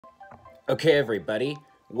Okay, everybody,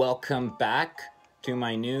 welcome back to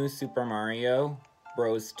my new Super Mario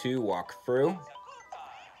Bros. 2 walkthrough.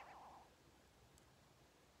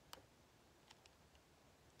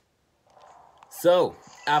 So,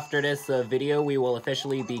 after this video, we will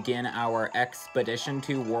officially begin our expedition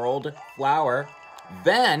to World Flower.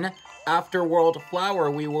 Then, after World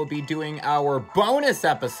Flower, we will be doing our bonus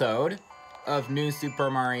episode of New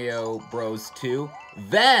Super Mario Bros. 2.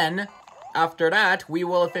 Then, after that, we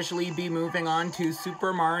will officially be moving on to New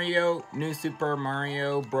Super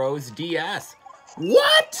Mario Bros. DS.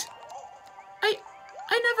 What? I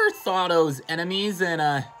never saw those enemies in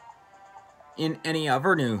any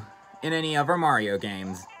other Mario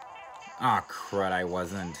games. Ah, crud, I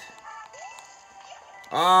wasn't.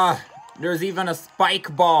 Ah, there's even a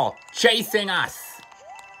spike ball chasing us.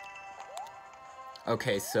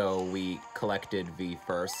 Okay, so we collected the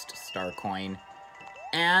first star coin.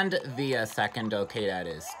 And the second, okay, that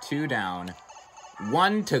is 2 down.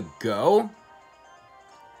 1 to go.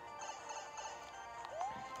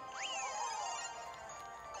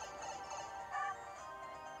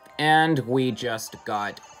 And we just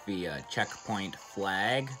got the checkpoint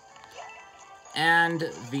flag. And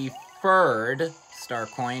the third star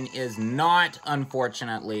coin is not,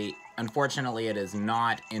 unfortunately it is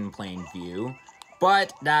not in plain view.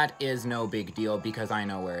 But that is no big deal because I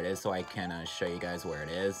know where it is, so I can show you guys where it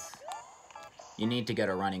is. You need to get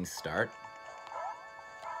a running start.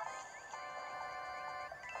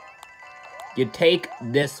 You take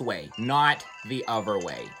this way, not the other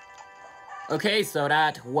way. Okay, so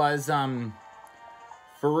that was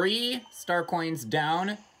 3 star coins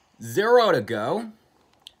down, 0 to go.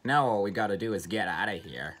 Now all we gotta do is get out of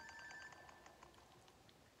here.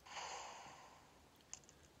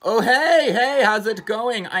 Oh, hey, how's it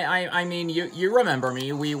going? I mean, you remember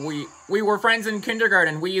me. We were friends in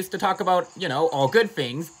kindergarten. We used to talk about, you know, all good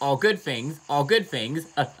things. That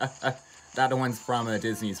one's from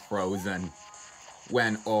Disney's Frozen,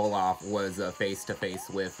 when Olaf was face-to-face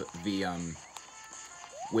with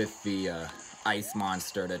the ice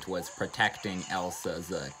monster that was protecting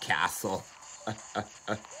Elsa's castle.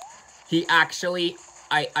 He actually,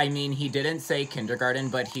 I mean, he didn't say kindergarten,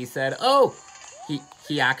 but he said, oh,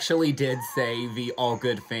 he actually did say the all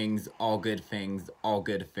good things.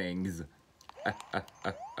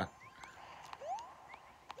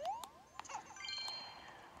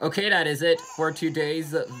 Okay, that is it for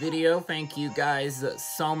today's video. Thank you guys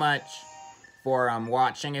so much for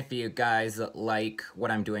watching. If you guys like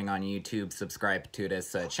what I'm doing on YouTube, subscribe to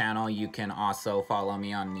this channel. You can also follow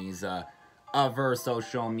me on these other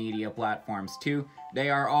social media platforms too. They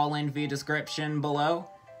are all in the description below.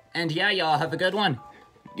 And yeah, y'all have a good one.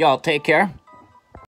 Y'all take care.